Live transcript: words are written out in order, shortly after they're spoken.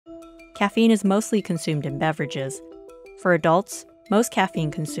caffeine is mostly consumed in beverages. For adults, most caffeine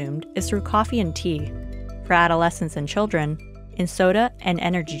consumed is through coffee and tea. For adolescents and children, in soda and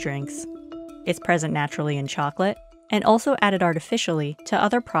energy drinks. It's present naturally in chocolate, and also added artificially to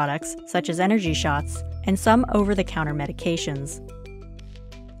other products such as energy shots and some over-the-counter medications.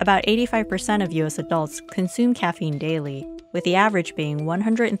 About 85% of US adults consume caffeine daily, with the average being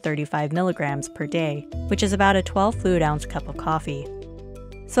 135 milligrams per day, which is about a 12 fluid ounce cup of coffee.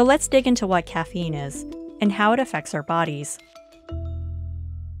 So let's dig into what caffeine is and how it affects our bodies.